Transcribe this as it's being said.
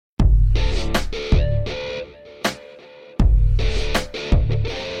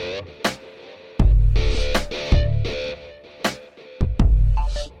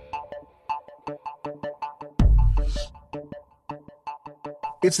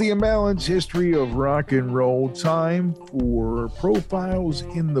It's the Imbalanced history of rock and roll. Time for Profiles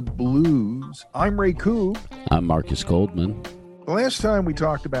in the Blues. I'm Ray Koob. I'm Marcus Goldman. The last time we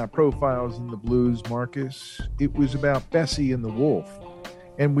talked about Profiles in the Blues, Marcus, it was about Bessie and the Wolf.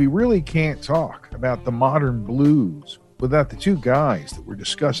 And we really can't talk about the modern blues without the two guys that we're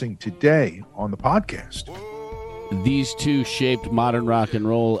discussing today on the podcast. These two shaped modern rock and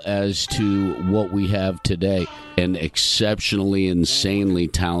roll as to what we have today. An exceptionally, insanely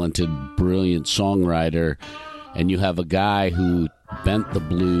talented, brilliant songwriter. And you have a guy who bent the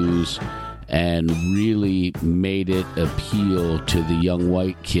blues and really made it appeal to the young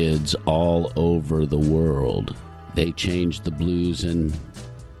white kids all over the world. They changed the blues and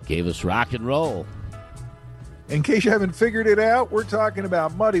gave us rock and roll. In case you haven't figured it out, we're talking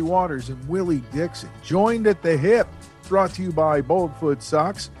about Muddy Waters and Willie Dixon. Joined at the hip, brought to you by Boldfoot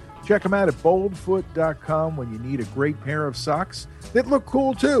Socks. Check them out at boldfoot.com when you need a great pair of socks that look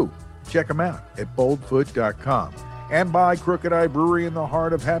cool too. Check them out at boldfoot.com. And by Crooked Eye Brewery in the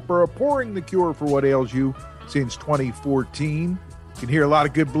heart of Hatboro, pouring the cure for what ails you since 2014. You can hear a lot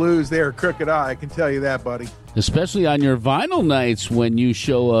of good blues there at Crooked Eye, I can tell you that, buddy. Especially on your vinyl nights when you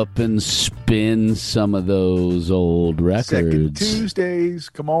show up and spin some of those old records. Second Tuesdays,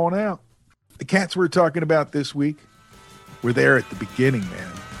 come on out. The cats we're talking about this week were there at the beginning,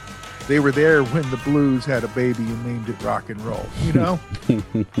 man. They were there when the blues had a baby and named it rock and roll, you know?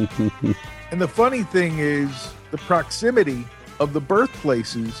 And the funny thing is the proximity of the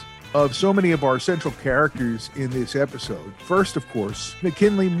birthplaces of so many of our central characters in this episode. First, of course,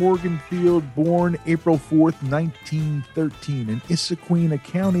 McKinley Morganfield, born April 4th, 1913 in Issaquah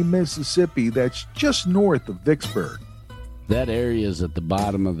County, Mississippi. That's just north of Vicksburg. That area is at the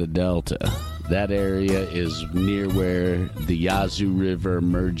bottom of the Delta. That area is near where the Yazoo River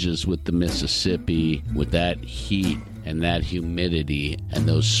merges with the Mississippi with that heat and that humidity and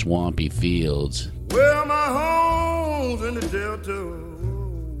those swampy fields. Well, my home's in the Delta,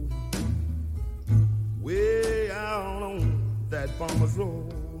 way out on that farmer's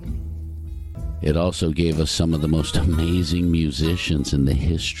road. It also gave us some of the most amazing musicians in the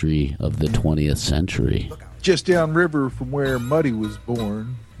history of the 20th century. Just downriver from where Muddy was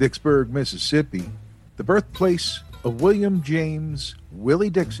born, Vicksburg, Mississippi, the birthplace of William James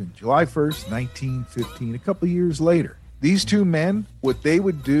Willie Dixon, July 1st, 1915, a couple years later. These two men, what they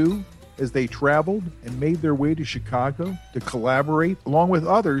would do as they traveled and made their way to Chicago to collaborate, along with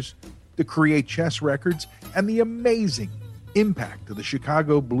others, to create chess records and the amazing impact of the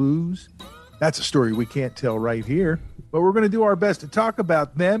Chicago blues. That's a story we can't tell right here, but we're going to do our best to talk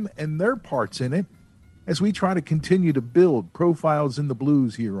about them and their parts in it as we try to continue to build Profiles in the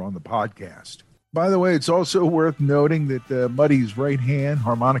Blues here on the podcast. By the way, it's also worth noting that Muddy's right-hand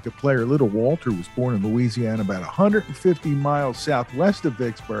harmonica player, Little Walter, was born in Louisiana about 150 miles southwest of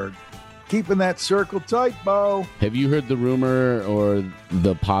Vicksburg. Keeping that circle tight, Bo. Have you heard the rumor or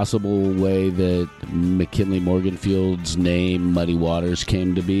the possible way that McKinley Morganfield's name, Muddy Waters,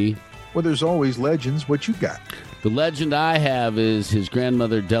 came to be? Well, there's always legends. What you got? The legend I have is his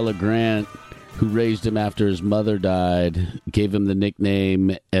grandmother, Della Grant, who raised him after his mother died, gave him the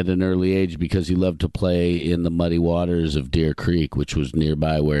nickname at an early age because he loved to play in the muddy waters of Deer Creek, which was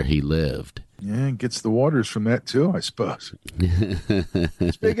nearby where he lived. Yeah, and gets the waters from that too, I suppose.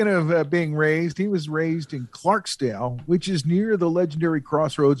 Speaking of being raised, he was raised in Clarksdale, which is near the legendary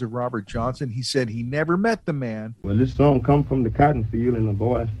crossroads of Robert Johnson. He said he never met the man. Well, this song come from the cotton field, and the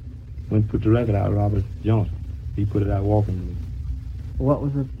boy went and put the record out, Robert Johnson. He put it out walking with me. What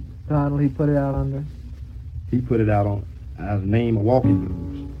was the title he put it out under? He put it out on as the name of Walking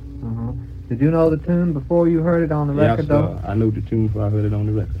Blues. Uh-huh. Did you know the tune before you heard it on the record, though? I knew the tune before I heard it on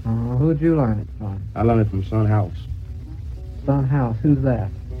the record. Who'd you learn it from? I learned it from Son House. Son House, who's that?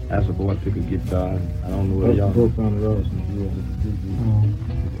 That's a boy that took a guitar. I don't know where y'all... Both on the road.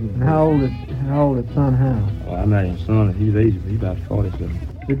 And how old is Son House? Oh, I'm not his son. He's aged. He's about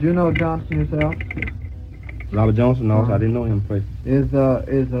 47. Did you know Johnson yourself? Robert Johnson, no, I didn't know him play. Is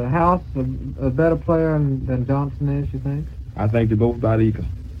House a better player than Johnson is, you think? I think they're both about equal.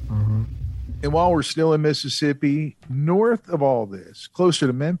 Uh-huh. And while we're still in Mississippi, north of all this, closer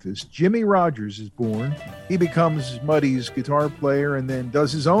to Memphis, Jimmy Rogers is born. He becomes Muddy's guitar player and then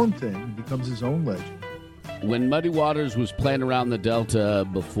does his own thing and becomes his own legend. When Muddy Waters was playing around the Delta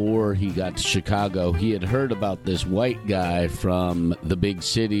before he got to Chicago, he had heard about this white guy from the big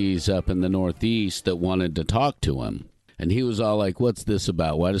cities up in the Northeast that wanted to talk to him. And he was all like, what's this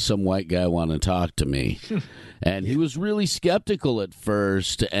about? Why does some white guy want to talk to me? And he was really skeptical at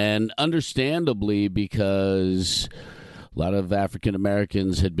first, and understandably, because a lot of African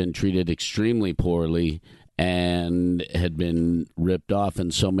Americans had been treated extremely poorly. and had been ripped off in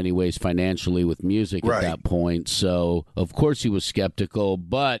so many ways financially with music at that point. So, of course, he was skeptical.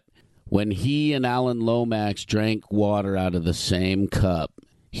 But when he and Alan Lomax drank water out of the same cup,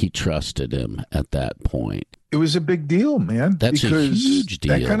 he trusted him at that point. It was a big deal, man. That's a huge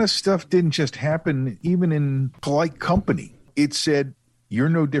deal. That kind of stuff didn't just happen even in polite company. It said, you're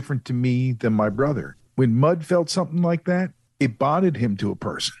no different to me than my brother. When Mud felt something like that, it bonded him to a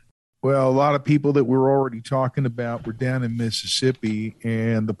person. Well, a lot of people that we're already talking about were down in Mississippi,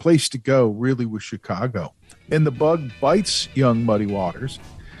 and the place to go really was Chicago. And the bug bites young Muddy Waters,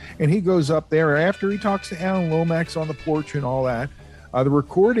 and he goes up there after he talks to Alan Lomax on the porch and all that. The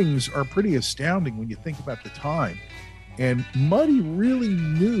recordings are pretty astounding when you think about the time. And Muddy really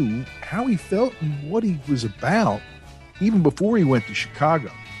knew how he felt and what he was about even before he went to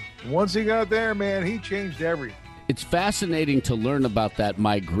Chicago. Once he got there, man, he changed everything. It's fascinating to learn about that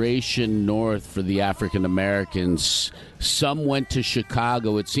migration north for the African Americans. Some went to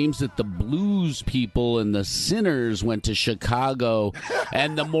Chicago. It seems that the blues people and the sinners went to Chicago,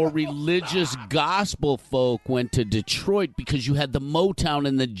 and the more religious gospel folk went to Detroit, because you had the Motown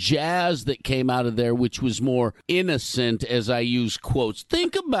and the jazz that came out of there, which was more innocent, as I use quotes.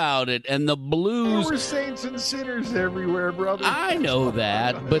 Think about it. And the blues. There were saints and sinners everywhere, brother. I know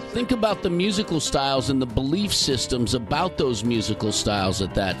that, but think about the musical styles and the belief systems about those musical styles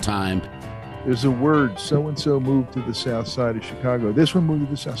at that time. There's a word, so-and-so moved to the south side of Chicago. This one moved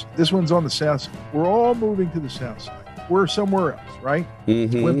to the south side. This one's on the south side. We're all moving to the south side. We're somewhere else, right?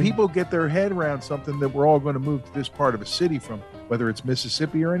 Mm-hmm. When people get their head around something that we're all going to move to this part of a city from, whether it's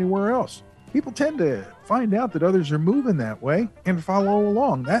Mississippi or anywhere else, people tend to find out that others are moving that way and follow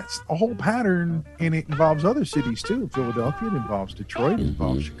along. That's a whole pattern, and it involves other cities too. Philadelphia, it involves Detroit, it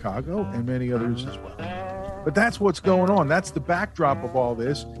involves Chicago, and many others as well. But that's what's going on. That's the backdrop of all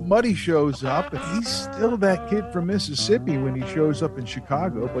this. Muddy shows up, and he's still that kid from Mississippi when he shows up in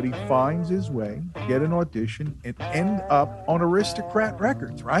Chicago, but he finds his way, get an audition, and end up on Aristocrat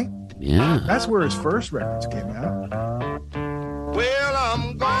Records, right? Yeah. That's where his first records came out. Well,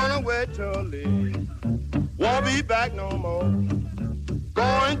 I'm gonna wait till late. Won't be back no more.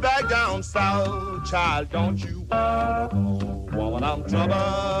 Going back down south, child, don't you wanna go? Woman, I'm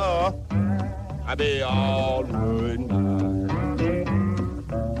trouble. I be all good now.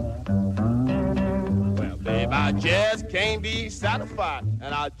 Well, babe, I just can't be satisfied,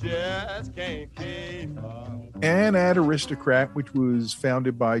 and I just can't keep up. And at Aristocrat, which was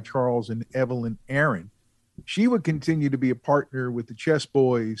founded by Charles and Evelyn Aaron, she would continue to be a partner with the Chess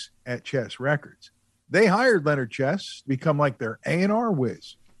Boys at Chess Records. They hired Leonard Chess to become like their A&R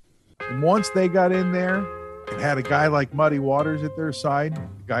whiz. And once they got in there and had a guy like Muddy Waters at their side,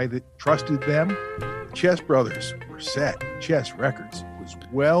 a guy that trusted them, the Chess Brothers were set. Chess Records was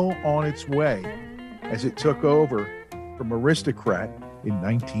well on its way as it took over from Aristocrat in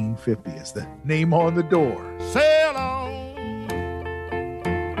 1950 as the name on the door. Sail on,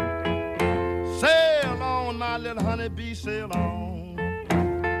 my little honeybee, sail on.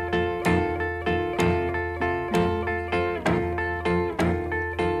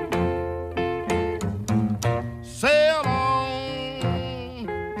 Sail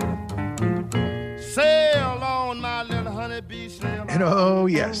on, my little honeybee, sail on. And oh,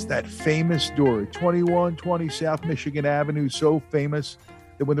 yes, that famous door, 2120 South Michigan Avenue, so famous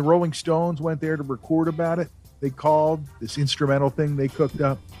that when the Rolling Stones went there to record about it, they called this instrumental thing they cooked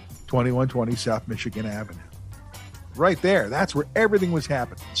up 2120 South Michigan Avenue. Right there, that's where everything was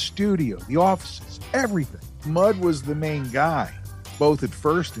happening. Studio, the offices, everything. Mud was the main guy, both at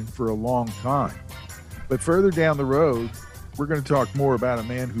first and for a long time. But further down the road, we're going to talk more about a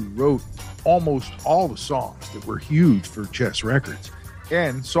man who wrote almost all the songs that were huge for Chess Records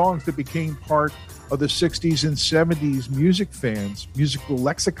and songs that became part of the 60s and 70s music fans' musical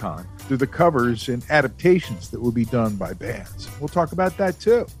lexicon through the covers and adaptations that would be done by bands. We'll talk about that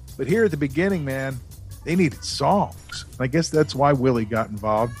too. But here at the beginning, man, they needed songs. I guess that's why Willie got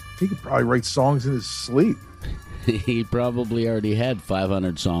involved. He could probably write songs in his sleep. He probably already had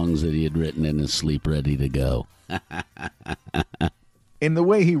 500 songs that he had written in his sleep ready to go. In the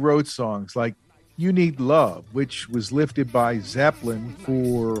way he wrote songs like You Need Love, which was lifted by Zeppelin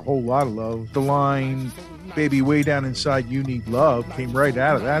for a whole lot of love. The line, baby, way down inside you need love, came right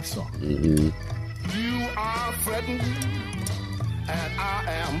out of that song. Mm-hmm. You are fretting, and I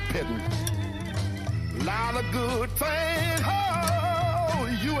am petting. Lot of good things, oh,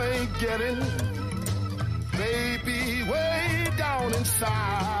 you ain't getting. Baby, way down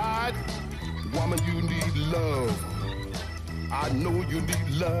inside, woman, you need love. I know you need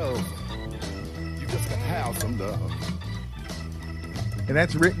love. You just gotta have some love. And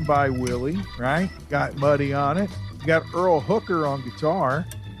that's written by Willie, right? Got Muddy on it. You got Earl Hooker on guitar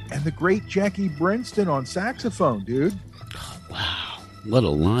and the great Jackie Brinston on saxophone, dude. Wow. What a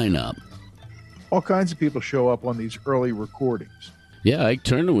lineup. All kinds of people show up on these early recordings. Yeah, Ike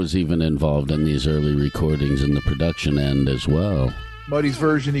Turner was even involved in these early recordings in the production end as well. Muddy's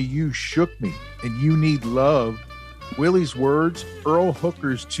version of You Shook Me and You Need Love, Willie's words, Earl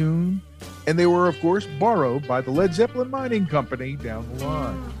Hooker's tune, and they were, of course, borrowed by the Led Zeppelin Mining Company down the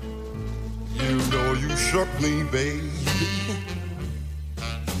line. You know you shook me, baby.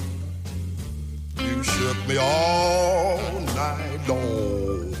 You shook me all night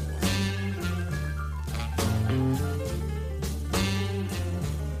long.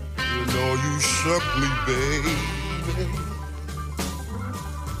 You know you shook me, baby.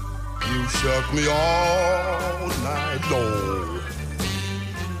 You shook me all night long.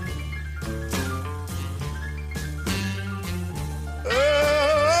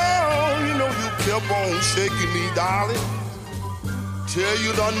 Oh, you know you kept on shaking me, darling, till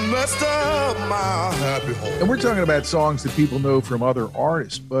you done messed up my happy home. And we're talking about songs that people know from other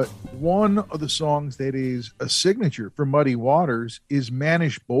artists, but one of the songs that is a signature for Muddy Waters is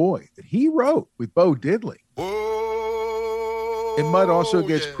Mannish Boy, that he wrote with Bo Diddley. Oh, and Mud also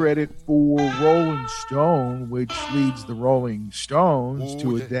gets yeah. credit for Rolling Stone, which leads the Rolling Stones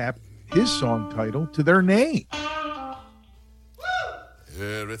to yeah. adapt his song title to their name.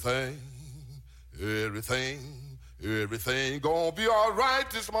 Everything gonna be all right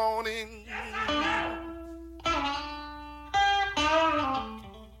this morning.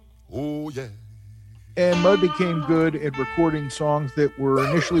 Oh, yeah. And Mud became good at recording songs that were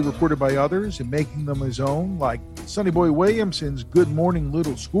initially recorded by others and making them his own, like Sonny Boy Williamson's Good Morning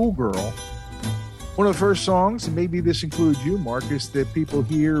Little Schoolgirl. One of the first songs, and maybe this includes you, Marcus, that people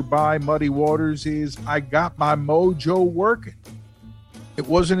hear by Muddy Waters is I Got My Mojo Working. It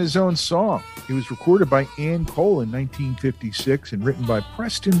wasn't his own song. It was recorded by Ann Cole in 1956 and written by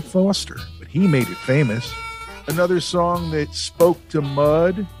Preston Foster, but he made it famous. Another song that spoke to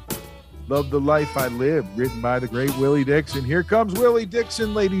Mud, Love the Life I Live, written by the great Willie Dixon. Here comes Willie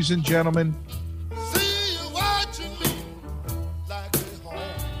Dixon, ladies and gentlemen. See you watching me like a home.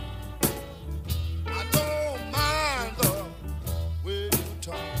 I don't mind the way you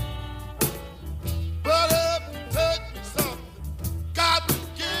talk, but if you take me something, got to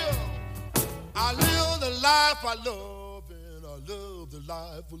give. I live the life I love, and I love the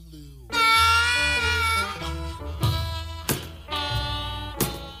life I live.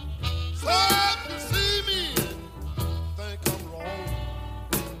 So if you see me and think I'm wrong,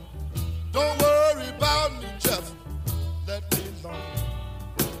 don't worry about me, just let me alone.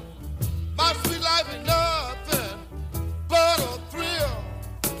 My sweet life ain't nothing but a thrill.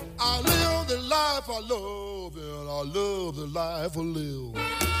 I live the life I love, and I love the life I live.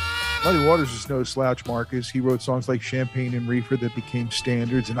 Muddy Waters is no slouch, Marcus. He wrote songs like Champagne and Reefer that became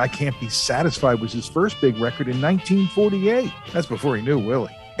standards, and I Can't Be Satisfied was his first big record in 1948. That's before he knew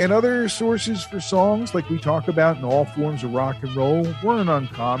Willie. And other sources for songs, like we talk about in all forms of rock and roll, weren't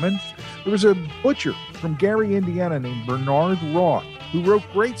uncommon. There was a butcher from Gary, Indiana named Bernard Roth, who wrote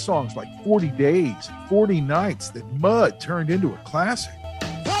great songs like 40 Days, 40 Nights that Mud turned into a classic.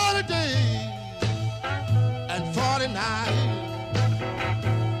 40 days and 40 nights,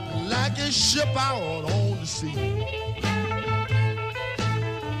 like a ship out on the sea.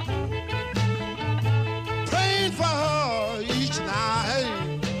 Praying for her each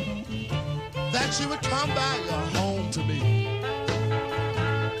night, that she would come back home to me.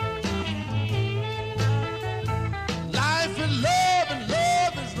 Life and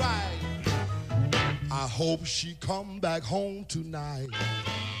love is right. I hope she come back home tonight.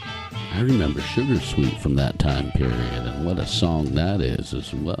 I remember Sugar Sweet from that time period, and what a song that is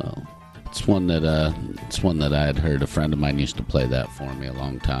as well. It's one that I had heard. A friend of mine used to play that for me a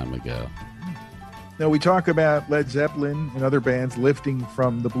long time ago. Now, we talk about Led Zeppelin and other bands lifting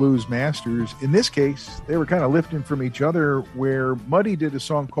from the blues masters. In this case, they were kind of lifting from each other, where Muddy did a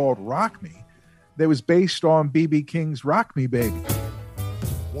song called Rock Me that was based on B.B. King's Rock Me Baby.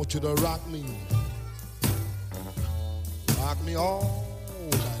 Want you to rock me all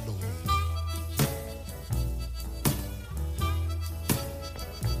night long.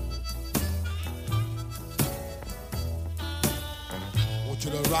 Want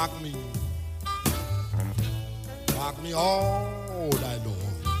you to rock me all night long.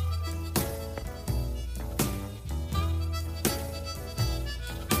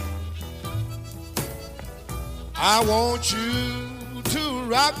 I want you to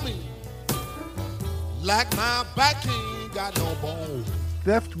rock me like my back ain't got no bone.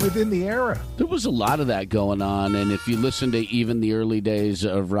 theft within the era. There was a lot of that going on, and if you listen to even the early days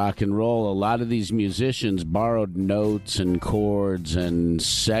of rock and roll, a lot of these musicians borrowed notes and chords and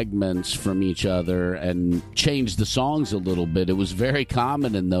segments from each other and changed the songs a little bit. It was very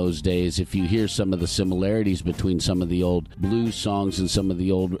common in those days. If you hear some of the similarities between some of the old blues songs and some of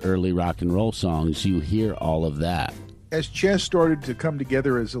the old early rock and roll songs, you hear all of that. As Chess started to come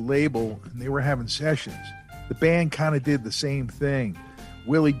together as a label and they were having sessions, the band kind of did the same thing.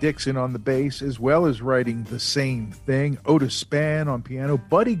 Willie Dixon on the bass, as well as writing the same thing. Otis Spann on piano.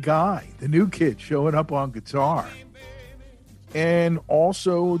 Buddy Guy, the new kid, showing up on guitar. And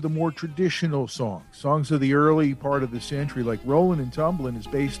also the more traditional songs of the early part of the century, like Rollin' and Tumblin' is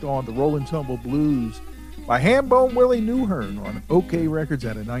based on the Roll and Tumble Blues by Hambone Willie Newhern on OK Records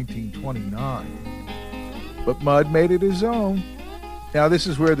out of 1929. But Mud made it his own. Now this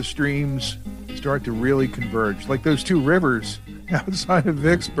is where the streams start to really converge, like those two rivers outside of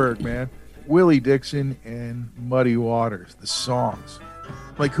Vicksburg, man. Willie Dixon and Muddy Waters, the songs.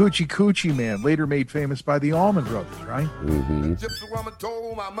 Like Hoochie Coochie Man, later made famous by the Allman Brothers, right? Mm-hmm. Gypsy woman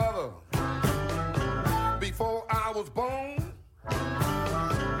told my mother before I was born,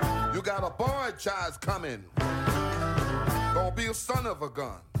 you got a boy child coming, gonna be a son of a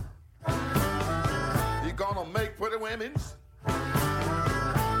gun. He gonna make pretty women's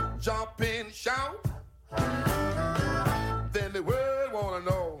jump and shout. Then the world wanna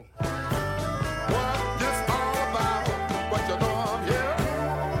know what this all about. But you know I'm here.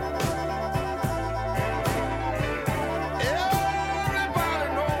 Everybody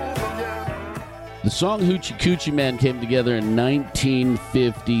knows I'm here. The song Hoochie Coochie Man came together in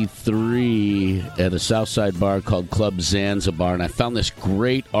 1953 at a Southside bar called Club Zanzibar, and I found this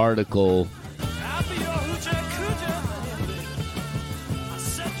great article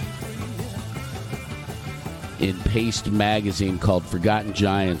in Paste magazine called Forgotten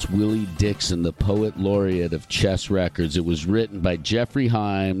Giants, Willie Dixon, the poet laureate of Chess Records. It was written by Jeffrey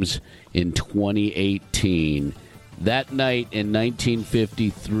Himes in 2018. That night in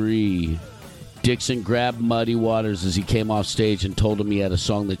 1953, Dixon grabbed Muddy Waters as he came off stage and told him he had a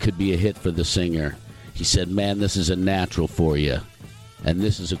song that could be a hit for the singer. He said, "Man, this is a natural for you." And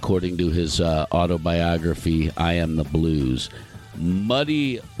this is according to his autobiography, I Am the Blues.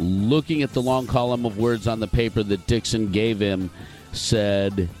 Muddy, looking at the long column of words on the paper that Dixon gave him,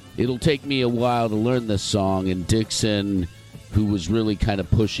 said, "It'll take me a while to learn this song." And Dixon, who was really kind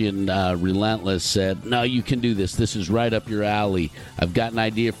of pushy and relentless, said, "No, you can do this. This is right up your alley. I've got an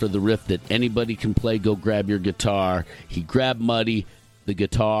idea for the riff that anybody can play. Go grab your guitar." He grabbed Muddy, the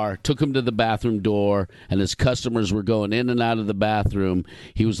guitar, took him to the bathroom door, and as customers were going in and out of the bathroom,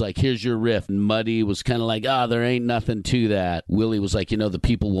 he was like, "Here's your riff." And Muddy was kind of like, there ain't nothing to that. Willie was like, the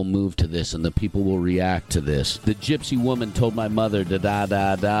people will move to this and the people will react to this. The gypsy woman told my mother,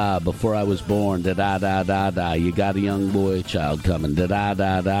 da-da-da-da, before I was born, da-da-da-da-da, you got a young boy child coming,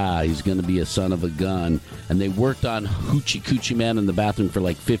 da-da-da-da, he's going to be a son of a gun. And they worked on Hoochie Coochie Man in the bathroom for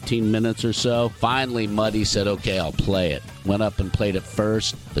like 15 minutes or so. Finally, Muddy said, "Okay, I'll play it." Went up and played it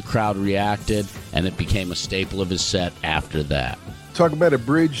first. The crowd reacted, and it became a staple of his set after that. Talk about a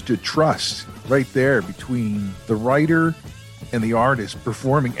bridge to trust right there between the writer and the artist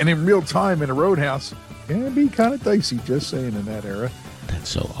performing. And in real time in a roadhouse, can be kind of dicey, just saying, in that era. That's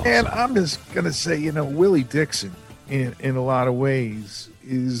so awesome. And I'm just going to say, Willie Dixon, in a lot of ways,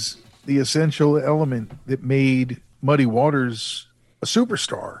 is the essential element that made Muddy Waters a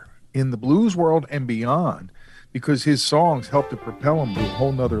superstar in the blues world and beyond, because his songs helped to propel him to a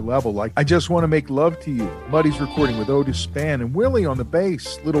whole nother level. Like I Just Want to Make Love to You. Muddy's recording with Otis Spann and Willie on the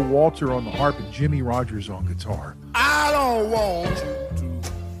bass, Little Walter on the harp, and Jimmy Rogers on guitar. I don't want you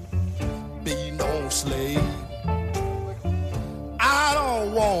to be no slave. I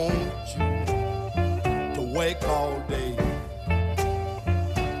don't want you to wake all day.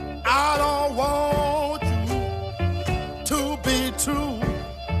 I don't want you to be true.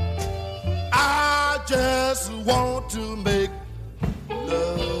 I just want to make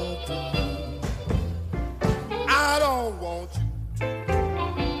love to you. I don't want you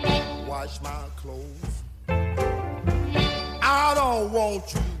to wash my clothes. I don't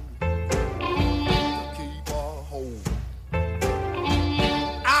want you to keep a hold.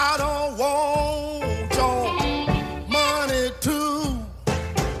 I don't want your money too.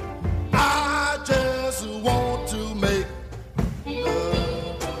 I just want to make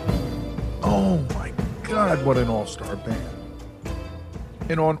love. Oh my God, what an all-star band.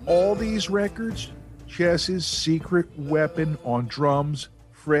 And on all these records, Chess's secret weapon on drums,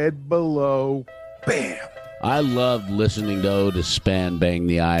 Fred Below, bam. I loved listening to Otis Spann bang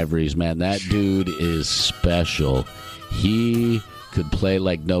the ivories, man. That dude is special. He could play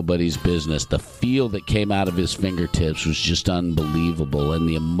like nobody's business. The feel that came out of his fingertips was just unbelievable, and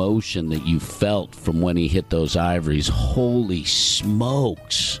the emotion that you felt from when he hit those ivories, holy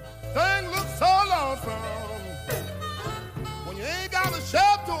smokes. Thing looks so lonesome when you ain't got a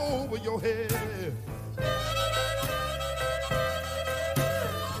shelter over your head.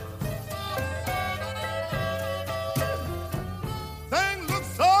 Thing looks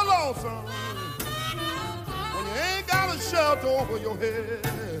so lonesome when you ain't got a shelter over your head.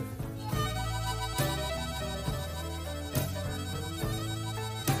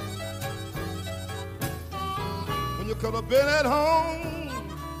 When you could have been at home.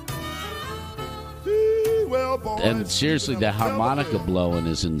 And seriously, that harmonica blowing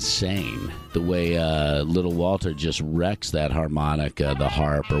is insane. The way Little Walter just wrecks that harmonica, the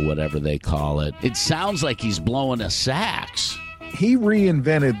harp, or whatever they call it. It sounds like he's blowing a sax. He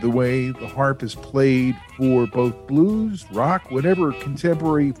reinvented the way the harp is played for both blues, rock, whatever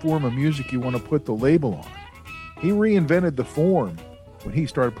contemporary form of music you want to put the label on. He reinvented the form when he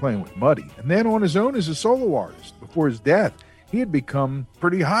started playing with Muddy. And then on his own as a solo artist, before his death, he had become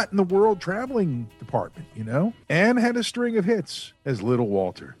pretty hot in the world traveling department, and had a string of hits as Little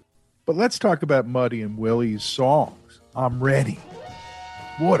Walter. But let's talk about Muddy and Willie's songs. I'm Ready.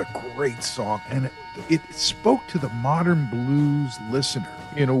 What a great song. And it spoke to the modern blues listener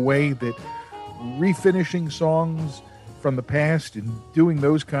in a way that refinishing songs from the past and doing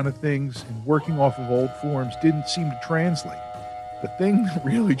those kind of things and working off of old forms didn't seem to translate. The thing that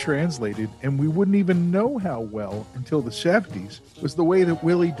really translated, and we wouldn't even know how well until the 70s, was the way that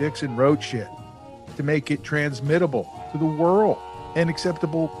Willie Dixon wrote shit to make it transmittable to the world and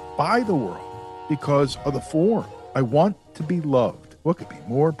acceptable by the world because of the form. I want to be loved. What could be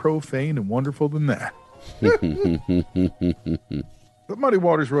more profane and wonderful than that? But Muddy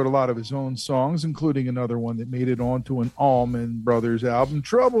Waters wrote a lot of his own songs, including another one that made it onto an Allman Brothers album,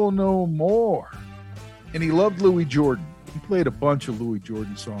 Trouble No More. And he loved Louis Jordan. He played a bunch of Louis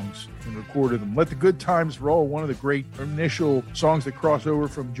Jordan songs and recorded them. Let the Good Times Roll, one of the great initial songs that cross over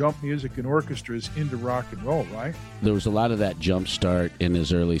from jump music and orchestras into rock and roll, right? There was a lot of that jump start in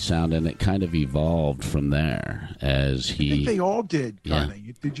his early sound, and it kind of evolved from there as he... I think they all did, kind of.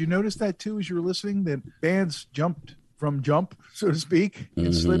 Yeah. Did you notice that, too, as you were listening, that bands jumped from jump, so to speak,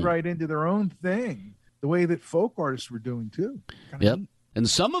 and slid right into their own thing, the way that folk artists were doing, too. Yep. Neat. And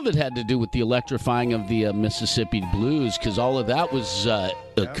some of it had to do with the electrifying of the Mississippi blues, because all of that was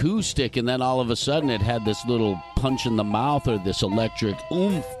acoustic, and then all of a sudden it had this little punch in the mouth or this electric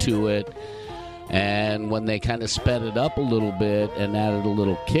oomph to it. And when they kind of sped it up a little bit and added a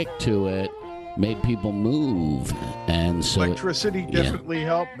little kick to it, made people move. And so electricity definitely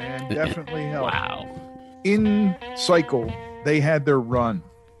helped, man. Definitely helped. Wow. In Cycle, they had their run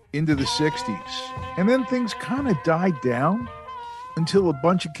into the 60s. And then things kind of died down until a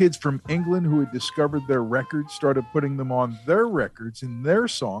bunch of kids from England who had discovered their records started putting them on their records, and their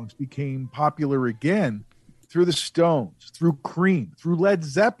songs became popular again through the Stones, through Cream, through Led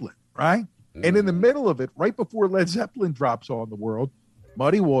Zeppelin, right? And in the middle of it, right before Led Zeppelin drops on the world,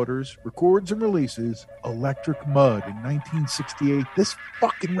 Muddy Waters records and releases Electric Mud in 1968. This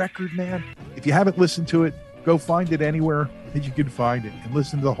fucking record, man, if you haven't listened to it, go find it anywhere that you can find it and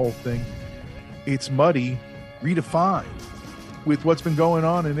listen to the whole thing. It's Muddy redefined with what's been going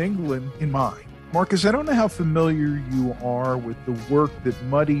on in England in mind. Marcus, I don't know how familiar you are with the work that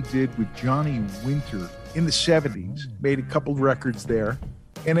Muddy did with Johnny Winter in the 70s. Made a couple of records there.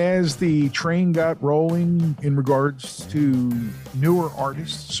 And as the train got rolling in regards to newer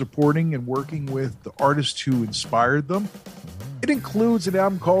artists supporting and working with the artists who inspired them, it includes an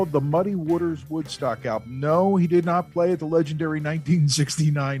album called the Muddy Waters Woodstock album. No, he did not play at the legendary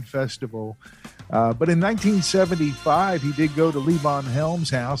 1969 festival. But in 1975, he did go to Levon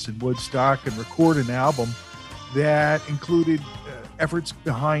Helm's house in Woodstock and record an album that included efforts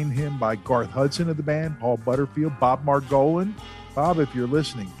behind him by Garth Hudson of the band, Paul Butterfield, Bob Margolin. Bob, if you're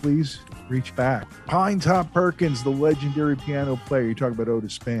listening, please reach back. Pine Top Perkins, the legendary piano player. You talk about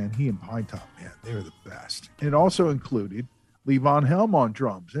Otis Spann. He and Pine Top, man, they were the best. And it also included Levon Helm on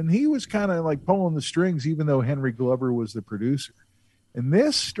drums. And he was kind of like pulling the strings, even though Henry Glover was the producer. And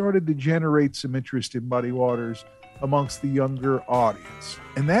this started to generate some interest in Muddy Waters amongst the younger audience.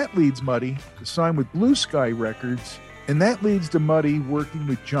 And that leads Muddy to sign with Blue Sky Records. And that leads to Muddy working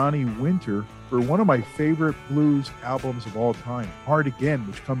with Johnny Winter for one of my favorite blues albums of all time, Hard Again,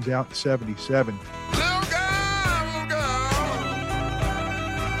 which comes out in 77. Little girl,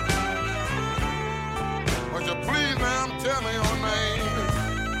 would you please, ma'am, tell me your name?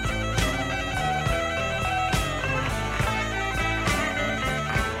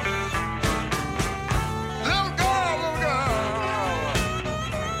 Little girl,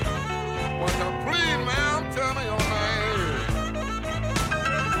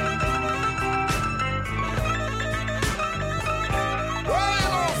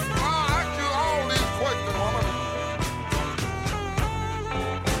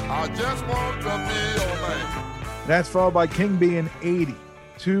 I just want to be your man. That's followed by King B in 80.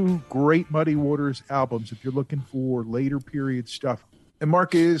 Two great Muddy Waters albums if you're looking for later period stuff. And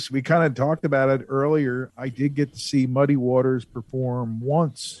Marcus, we kind of talked about it earlier. I did get to see Muddy Waters perform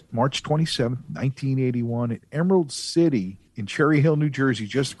once, March 27th, 1981 at Emerald City in Cherry Hill, New Jersey,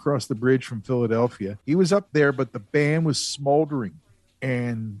 just across the bridge from Philadelphia. He was up there, but the band was smoldering.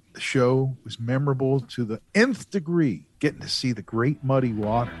 And the show was memorable to the nth degree, getting to see the great Muddy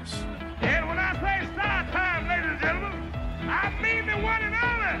Waters. And when I say start time, ladies and gentlemen, I mean the one and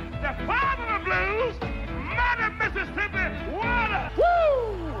only, the father of blues, Muddy Mississippi Water.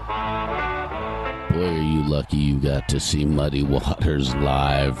 Woo! Boy, are you lucky you got to see Muddy Waters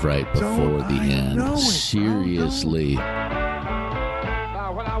live right before the end. Seriously.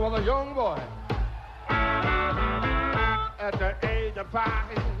 Now, when I was a young boy, at the age of 5,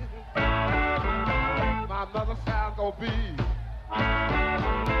 my mother said I'm gonna be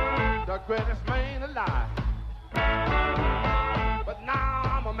the greatest man alive. But now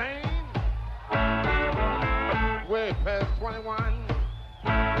I'm a man, way past 21.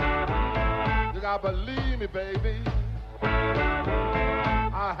 You gotta believe me, baby,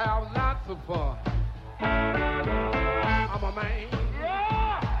 I have lots of fun. I'm a man.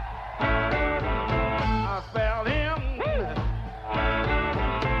 I spell him.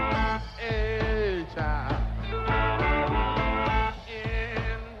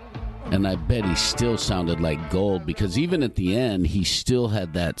 And I bet he still sounded like gold, because even at the end, he still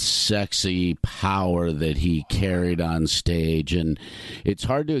had that sexy power that he carried on stage. And it's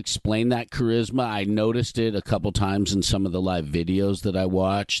hard to explain that charisma. I noticed it a couple times in some of the live videos that I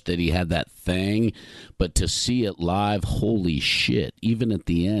watched, that he had that thing. But to see it live, holy shit, even at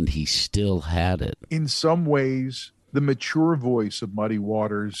the end, he still had it. In some ways, the mature voice of Muddy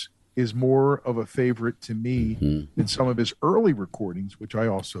Waters is more of a favorite to me than some of his early recordings, which I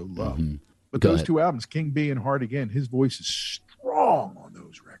also love. But those two albums, King B and Hard Again, his voice is strong on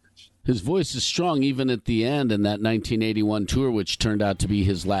those records. His voice is strong even at the end in that 1981 tour, which turned out to be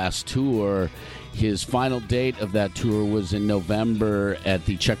his last tour. His final date of that tour was in November at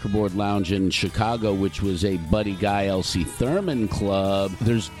the Checkerboard Lounge in Chicago, which was a Buddy Guy L.C. Thurman club.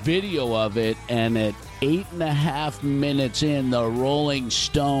 There's video of it, and at 8.5 minutes in, the Rolling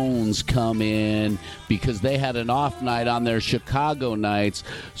Stones come in because they had an off night on their Chicago nights.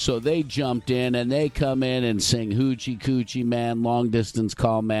 So they jumped in, and they come in and sing Hoochie Coochie Man, Long Distance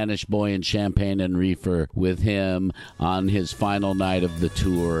Call, Manish Boy, and Champagne and Reefer with him on his final night of the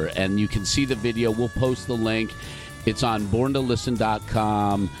tour. And you can see the video. We'll post the link. It's on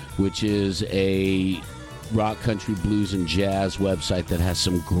borntolisten.com, which is a rock, country, blues, and jazz website that has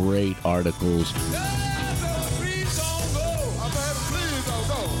some great articles.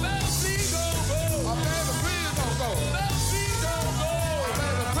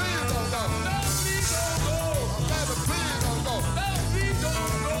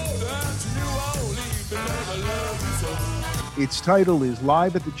 Its title is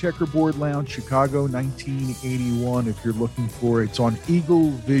Live at the Checkerboard Lounge, Chicago, 1981. If you're looking for it, it's on Eagle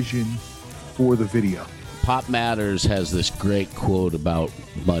Vision for the video. Pop Matters has this great quote about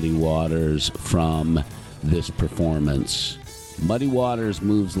Muddy Waters from this performance. Muddy Waters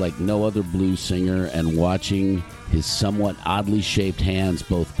moves like no other blues singer, and watching his somewhat oddly shaped hands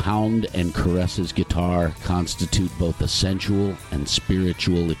both pound and caress his guitar constitute both a sensual and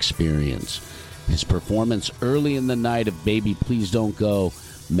spiritual experience. His performance early in the night of Baby Please Don't Go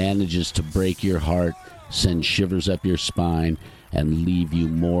manages to break your heart, send shivers up your spine, and leave you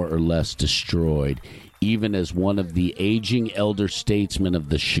more or less destroyed. Even as one of the aging elder statesmen of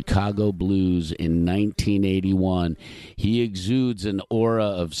the Chicago blues in 1981, he exudes an aura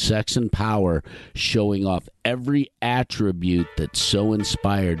of sex and power, showing off every attribute that so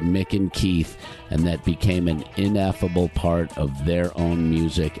inspired Mick and Keith, and that became an ineffable part of their own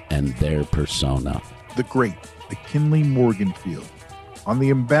music and their persona. The great McKinley Morganfield on the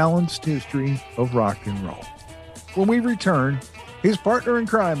imbalanced history of rock and roll. When we return, his partner in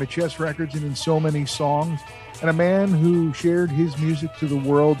crime at Chess Records and in so many songs, and a man who shared his music to the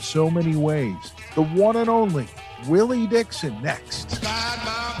world so many ways, the one and only Willie Dixon, next.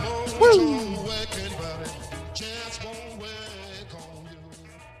 Woo!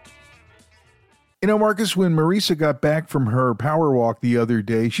 You know, Marcus, when Marisa got back from her power walk the other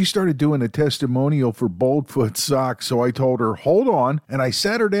day, she started doing a testimonial for Boldfoot Socks. So I told her, hold on, and I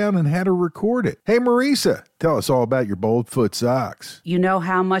sat her down and had her record it. Hey, Marisa, tell us all about your Boldfoot Socks. You know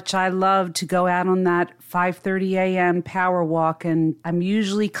how much I love to go out on that 5:30 a.m. power walk, and I'm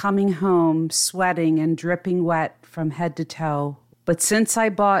usually coming home sweating and dripping wet from head to toe. But since I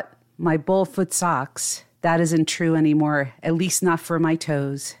bought my Boldfoot Socks, that isn't true anymore, at least not for my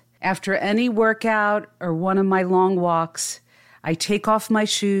toes. After any workout or one of my long walks, I take off my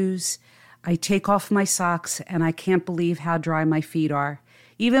shoes, I take off my socks, and I can't believe how dry my feet are.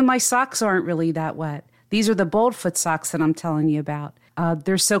 Even my socks aren't really that wet. These are the Boldfoot socks that I'm telling you about.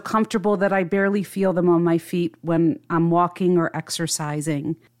 They're so comfortable that I barely feel them on my feet when I'm walking or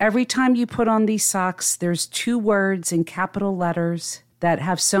exercising. Every time you put on these socks, there's 2 words in capital letters that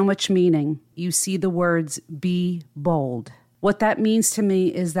have so much meaning. You see the words, be bold. What that means to me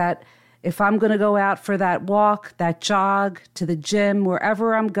is that if I'm going to go out for that walk, that jog, to the gym,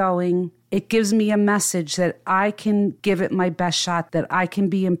 wherever I'm going, it gives me a message that I can give it my best shot, that I can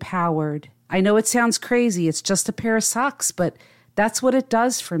be empowered. I know it sounds crazy. It's just a pair of socks, but that's what it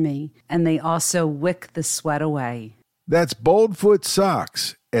does for me. And they also wick the sweat away. That's Boldfoot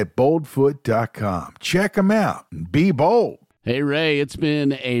Socks at boldfoot.com. Check them out and be bold. Hey, Ray, it's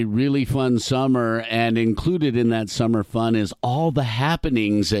been a really fun summer, and included in that summer fun is all the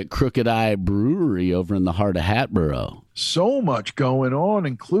happenings at Crooked Eye Brewery over in the heart of Hatboro. So much going on,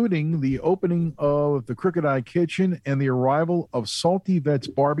 including the opening of the Crooked Eye Kitchen and the arrival of Salty Vet's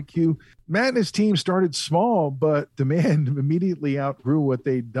Barbecue. Matt and his team started small, but demand immediately outgrew what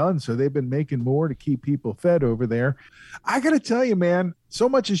they'd done, so they've been making more to keep people fed over there. I got to tell you, man, so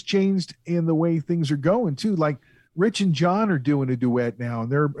much has changed in the way things are going, too. Like, Rich and John are doing a duet now,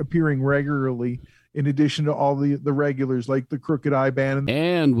 and they're appearing regularly in addition to all the regulars like the Crooked Eye Band.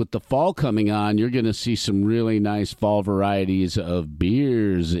 And with the fall coming on, you're going to see some really nice fall varieties of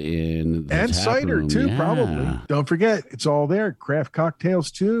beers in the and tap cider, room. too, Yeah. probably. Don't forget, it's all there. Craft cocktails,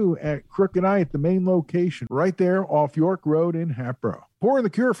 too, at Crooked Eye at the main location, right there off York Road in Hatboro. Pouring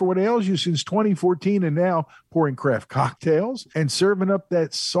the cure for what ails you since 2014, and now pouring craft cocktails and serving up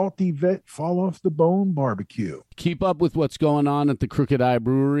that Salty Vet fall-off-the-bone barbecue. Keep up with what's going on at the Crooked Eye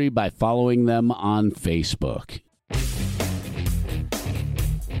Brewery by following them on Facebook.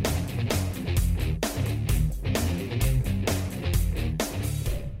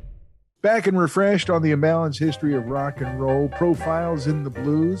 Back and refreshed on the Imbalanced history of rock and roll, profiles in the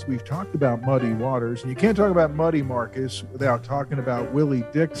blues. We've talked about Muddy Waters, and you can't talk about Muddy Marcus without talking about Willie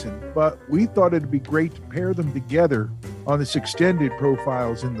Dixon, but we thought it'd be great to pair them together on this extended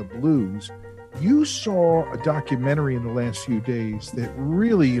Profiles in the Blues. You saw a documentary in the last few days that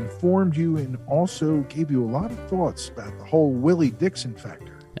really informed you and also gave you a lot of thoughts about the whole Willie Dixon factor.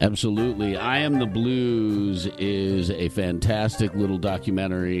 Absolutely. I Am the Blues is a fantastic little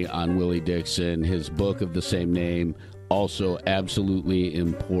documentary on Willie Dixon. His book of the same name, also absolutely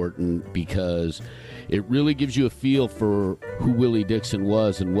important because it really gives you a feel for who Willie Dixon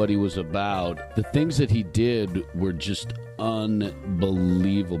was and what he was about. The things that he did were just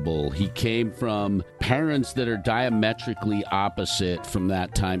unbelievable. He came from parents that are diametrically opposite from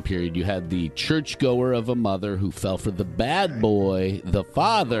that time period. You had the churchgoer of a mother who fell for the bad boy, the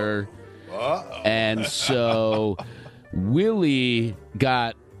father. And so Willie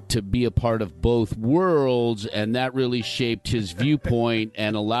got to be a part of both worlds, and that really shaped his viewpoint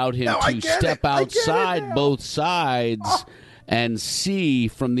and allowed him to step outside both sides and see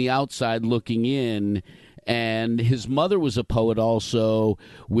from the outside looking in. And his mother was a poet also,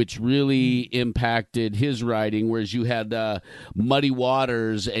 which really impacted his writing, whereas you had Muddy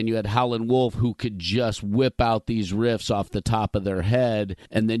Waters and you had Howlin' Wolf, who could just whip out these riffs off the top of their head.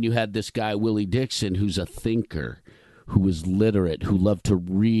 And then you had this guy, Willie Dixon, who's a thinker, who was literate, who loved to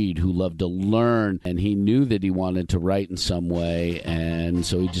read, who loved to learn, and he knew that he wanted to write in some way, and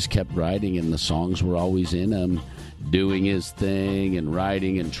so he just kept writing, and the songs were always in him, doing his thing and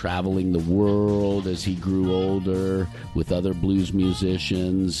writing and traveling the world as he grew older with other blues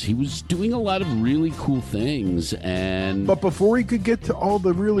musicians. He was doing a lot of really cool things. But before he could get to all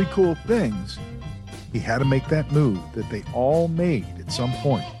the really cool things, he had to make that move that they all made at some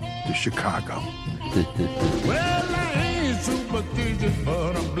point to Chicago. Well, I ain't superstitious,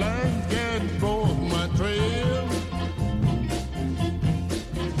 but I'm blind and for my trail.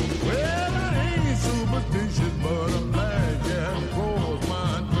 Well, I ain't superstitious, but I'm blind and for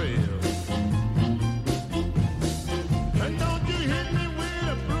my trail. And don't you hit me with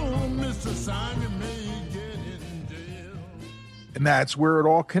a broom, Mr. Simon may get in jail. And that's where it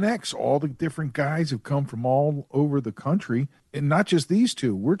all connects. All the different guys have come from all over the country. And not just these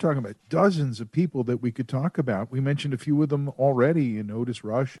two. We're talking about dozens of people that we could talk about. We mentioned a few of them already, in Otis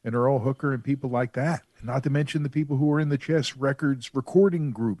Rush and Earl Hooker and people like that. And not to mention the people who are in the Chess Records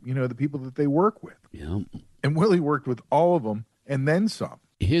recording group, you know, the people that they work with. Yeah. And Willie worked with all of them and then some.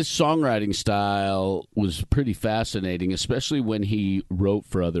 His songwriting style was pretty fascinating, especially when he wrote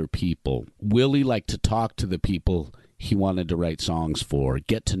for other people. Willie liked to talk to the people he wanted to write songs for,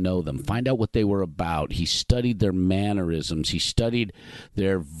 get to know them, find out what they were about. He studied their mannerisms. He studied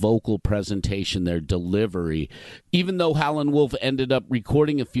their vocal presentation, their delivery. Even though Howlin' Wolf ended up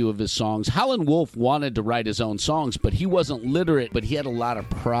recording a few of his songs, Howlin' Wolf wanted to write his own songs, but he wasn't literate, but he had a lot of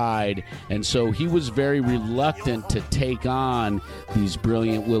pride, and so he was very reluctant to take on these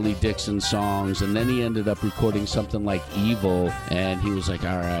brilliant Willie Dixon songs, and then he ended up recording something like Evil, and he was like,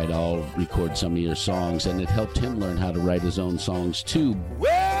 all right, I'll record some of your songs, and it helped him learn how to write his own songs too.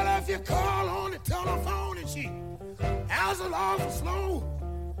 Well, if you call on the telephone and she answers awful slow,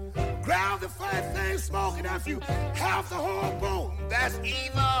 grab the first thing smoking after you half the whole boat. That's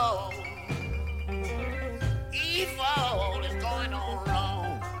evil. Evil is going on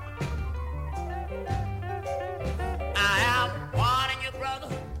wrong. I am warning you, brother.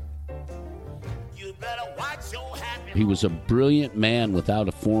 You better watch your happy. He was a brilliant man without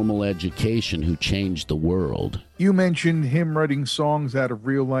a formal education who changed the world. You mentioned him writing songs out of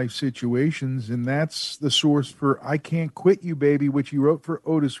real-life situations, and that's the source for I Can't Quit You, Baby, which he wrote for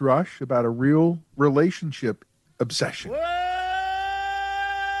Otis Rush about a real relationship obsession. Whoa,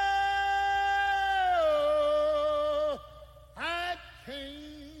 I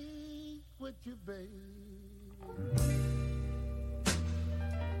can't quit you, baby.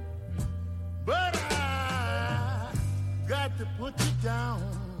 But I got to put you down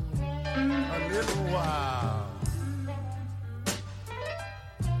a little while.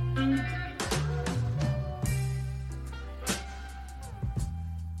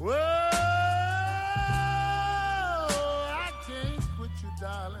 Whoa, I can't quit you,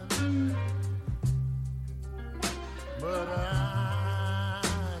 darling. But I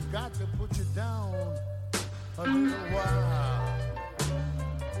got to put you down a little while.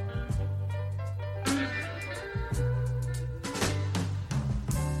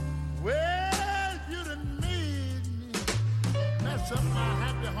 Well, you done made me mess up my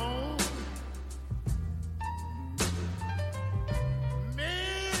happy home.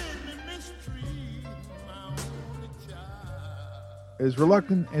 Made me mistreat my only child. As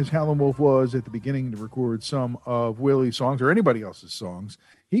reluctant as Howlin' Wolf was at the beginning to record some of Willie's songs or anybody else's songs,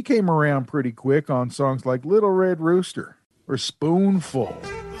 he came around pretty quick on songs like Little Red Rooster or Spoonful.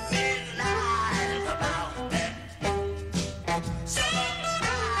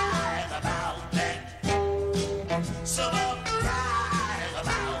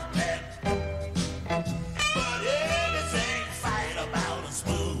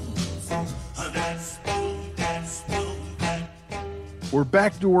 Or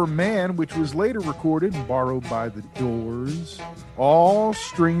Backdoor Man, which was later recorded and borrowed by the Doors, all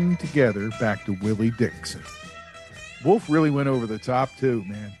stringed together back to Willie Dixon. Wolf really went over the top too,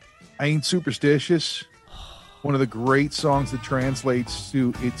 man. I Ain't Superstitious, one of the great songs that translates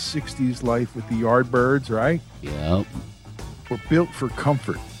to its 60s life with the Yardbirds, right? Yep. Or Built for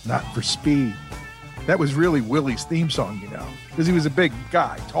Comfort, Not for Speed. That was really Willie's theme song, you know, because he was a big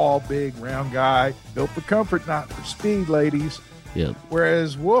guy, tall, big, round guy. Built for comfort, not for speed, ladies. Yep.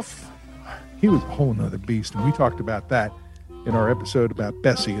 Whereas Wolf, he was a whole nother beast, and we talked about that in our episode about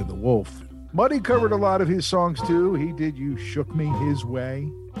Bessie and the Wolf. Muddy covered a lot of his songs too. He did You Shook Me His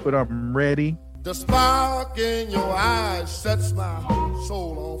Way, But I'm Ready. The spark in your eyes sets my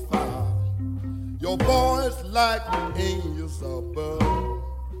soul on fire. Your voice like angels above.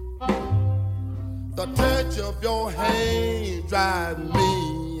 The touch of your hand drives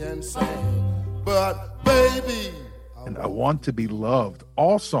me insane. But baby, And I Want to Be Loved,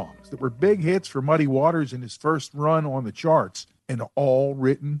 all songs that were big hits for Muddy Waters in his first run on the charts, and all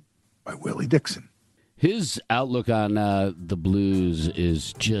written by Willie Dixon. His outlook on the blues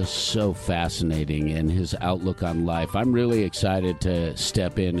is just so fascinating, and his outlook on life. I'm really excited to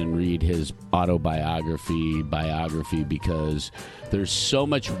step in and read his biography, because there's so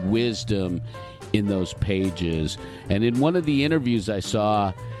much wisdom in those pages. And in one of the interviews I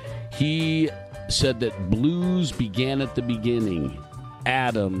saw, he said that blues began at the beginning.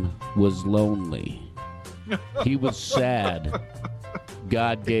 Adam was lonely. He was sad.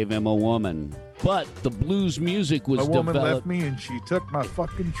 God gave him a woman. But the blues music was developed. A woman left me and she took my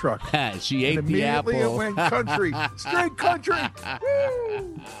fucking truck. She ate the apple. Immediately it went country. Straight country.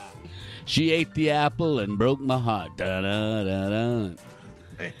 Woo! She ate the apple and broke my heart. Da-da-da-da.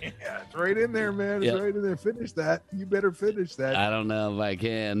 Yeah, it's right in there, man. It's Yep. right in there. Finish that. You better finish that. I don't know if I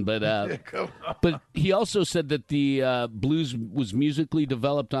can, but Come on. but he also said that the blues was musically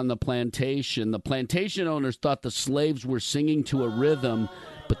developed on the plantation. The plantation owners thought the slaves were singing to a rhythm,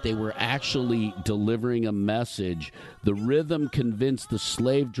 but they were actually delivering a message. The rhythm convinced the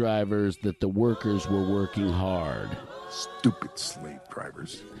slave drivers that the workers were working hard. Stupid slave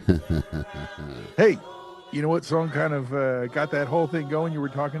drivers. Hey, You know what song kind of got that whole thing going you were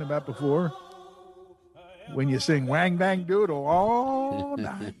talking about before? When you sing Wang Dang Doodle all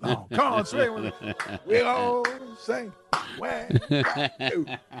night long. Come on, sing with me. We all sing Wang Dang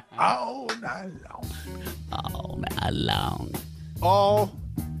Doodle all night long. All night long. All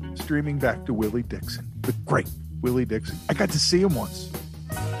streaming back to Willie Dixon, the great Willie Dixon. I got to see him once.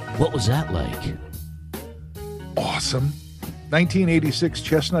 What was that like? Awesome. 1986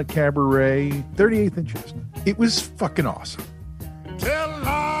 Chestnut Cabaret, 38th and Chestnut. It was fucking awesome. Tell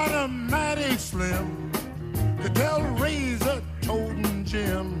Lord Almighty Slim to tell Razor toting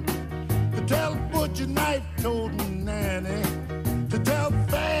Jim to tell Butcher Knife toting Nanny to tell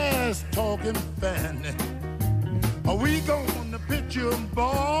Fast talking Fanny. Are we gonna pitch your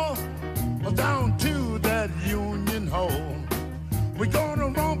ball down to that Union Hall? We gonna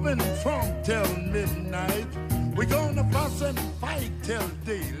romp and front till midnight. We gonna fuss and fight till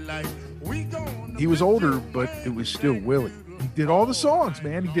daylight. He was older, but it was still Willie. He did all the songs,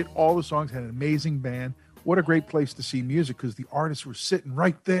 man. He did all the songs, had an amazing band. What a great place to see music because the artists were sitting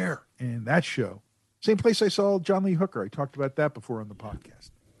right there in that show. Same place I saw John Lee Hooker. I talked about that before on the podcast.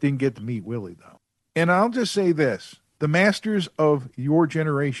 Didn't get to meet Willie, though. And I'll just say this. The masters of your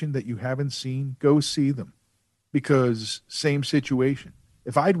generation that you haven't seen, go see them because same situation.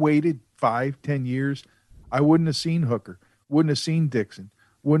 If I'd waited 5-10 years, I wouldn't have seen Hooker, wouldn't have seen Dixon,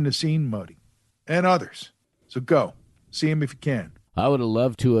 wouldn't have seen Muddy, and others. So go. See him if you can. I would have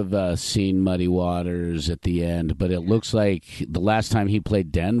loved to have seen Muddy Waters at the end, but it looks like the last time he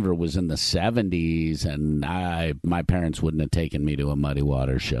played Denver was in the 70s, and my parents wouldn't have taken me to a Muddy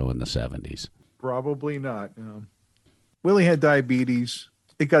Waters show in the 70s. Probably not. Willie had diabetes.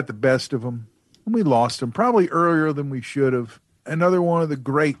 It got the best of him, and we lost him probably earlier than we should have. Another one of the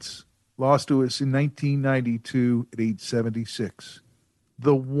greats. Lost to us in 1992 at age 76.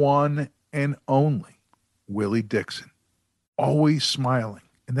 The one and only Willie Dixon. Always smiling.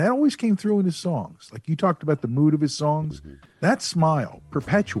 And that always came through in his songs. Like you talked about the mood of his songs. Mm-hmm. That smile,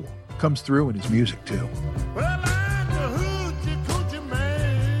 perpetual, comes through in his music too. Well, I'm the hoochie coochie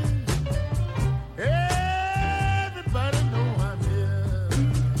man. Everybody know I'm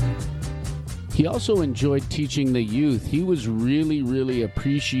here. He also enjoyed teaching the youth. He was really, really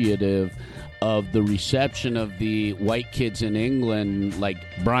appreciative of the reception of the white kids in England, like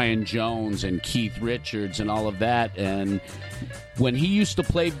Brian Jones and Keith Richards and all of that. And when he used to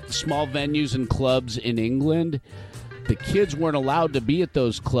play small venues and clubs in England, the kids weren't allowed to be at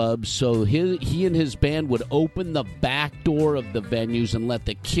those clubs, so he and his band would open the back door of the venues and let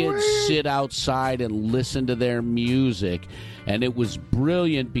the kids sit outside and listen to their music. And it was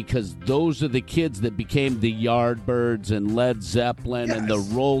brilliant because those are the kids that became the Yardbirds and Led Zeppelin and the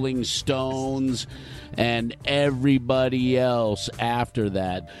Rolling Stones and everybody else after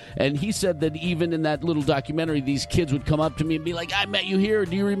that. And he said that even in that little documentary, these kids would come up to me and be like, I met you here.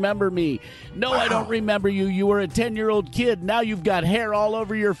 Do you remember me? No, I don't remember you. You were a 10-year-old kid. Now you've got hair all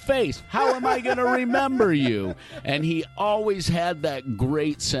over your face. How am I going to remember you? And he always had that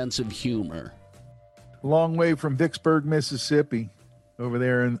great sense of humor. Long way from Vicksburg, Mississippi, over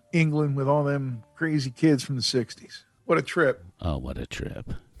there in England with all them crazy kids from the 60s. What a trip. Oh, what a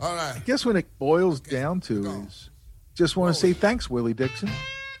trip. All right. I guess what it boils down to is just want to say thanks, Willie Dixon.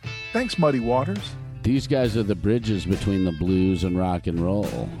 Thanks, Muddy Waters. These guys are the bridges between the blues and rock and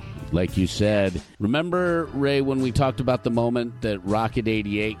roll. Like you said, remember, Ray, when we talked about the moment that Rocket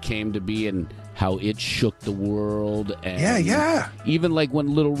 88 came to be and how it shook the world? And yeah. Even like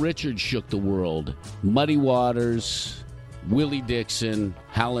when Little Richard shook the world. Muddy Waters, Willie Dixon,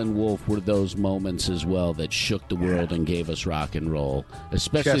 Howlin' Wolf were those moments as well that shook the world and gave us rock and roll.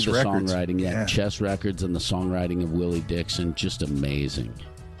 Especially Chess the Records. songwriting. Chess Records and the songwriting of Willie Dixon. Just amazing.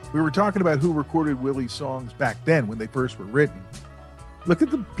 We were talking about who recorded Willie's songs back then when they first were written. Look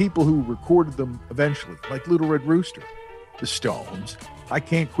at the people who recorded them eventually, like Little Red Rooster, the Stones, I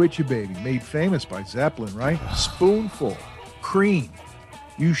Can't Quit You Baby, made famous by Zeppelin, right? Spoonful, Cream,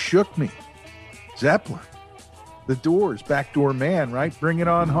 You Shook Me, Zeppelin, The Doors, Backdoor Man, right? Bring It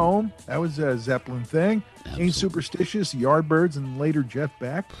On Home, that was a Zeppelin thing. Absolutely. Ain't Superstitious, the Yardbirds, and later Jeff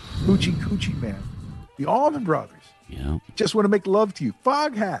Beck, Hoochie Coochie Man, the Allman Brothers, Just Want to Make Love to You,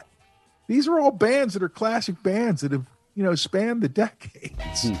 Foghat. These are all bands that are classic bands that have spanned the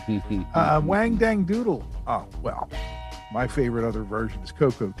decades. Wang Dang Doodle. Oh, well, my favorite other version is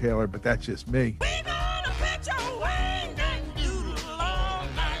Coco Taylor, but that's just me. We gonna pitch a Wang Dang Doodle all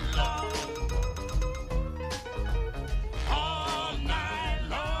night long. All night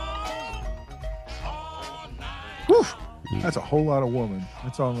long. All night. Woof. That's a whole lot of woman.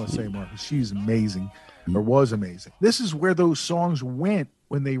 That's all I'm going to say, Marcus. She's amazing. or was amazing. This is where those songs went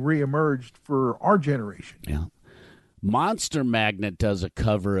when they reemerged for our generation. Yeah. Monster Magnet does a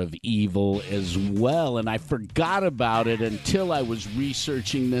cover of Evil as well, and I forgot about it until I was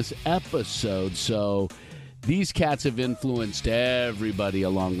researching this episode. So these cats have influenced everybody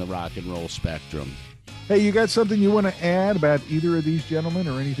along the rock and roll spectrum. Hey, you got something you want to add about either of these gentlemen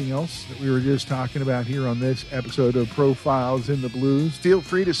or anything else that we were just talking about here on this episode of Profiles in the Blues? Feel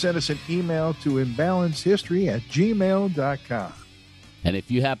free to send us an email to imbalancedhistory@gmail.com. And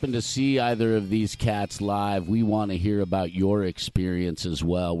if you happen to see either of these cats live, we want to hear about your experience as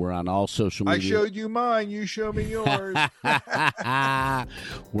well. We're on all social media. I showed you mine. You show me yours.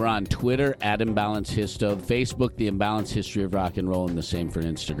 We're on Twitter @ImbalancedHisto, Facebook, The Imbalanced History of Rock and Roll, and the same for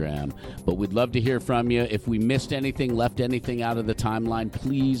Instagram. But we'd love to hear from you. If we missed anything, left anything out of the timeline,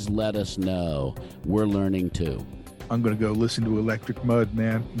 please let us know. We're learning too. I'm going to go listen to Electric Mud,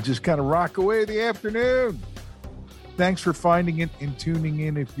 man. Just kind of rock away the afternoon. Thanks for finding it and tuning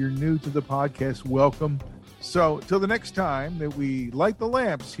in. If you're new to the podcast, welcome. So, till the next time that we light the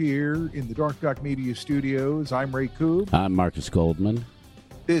lamps here in the Dark Doc Media Studios, I'm Ray Koob. I'm Marcus Goldman.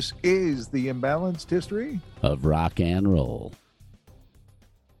 This is the Imbalanced History of Rock and Roll.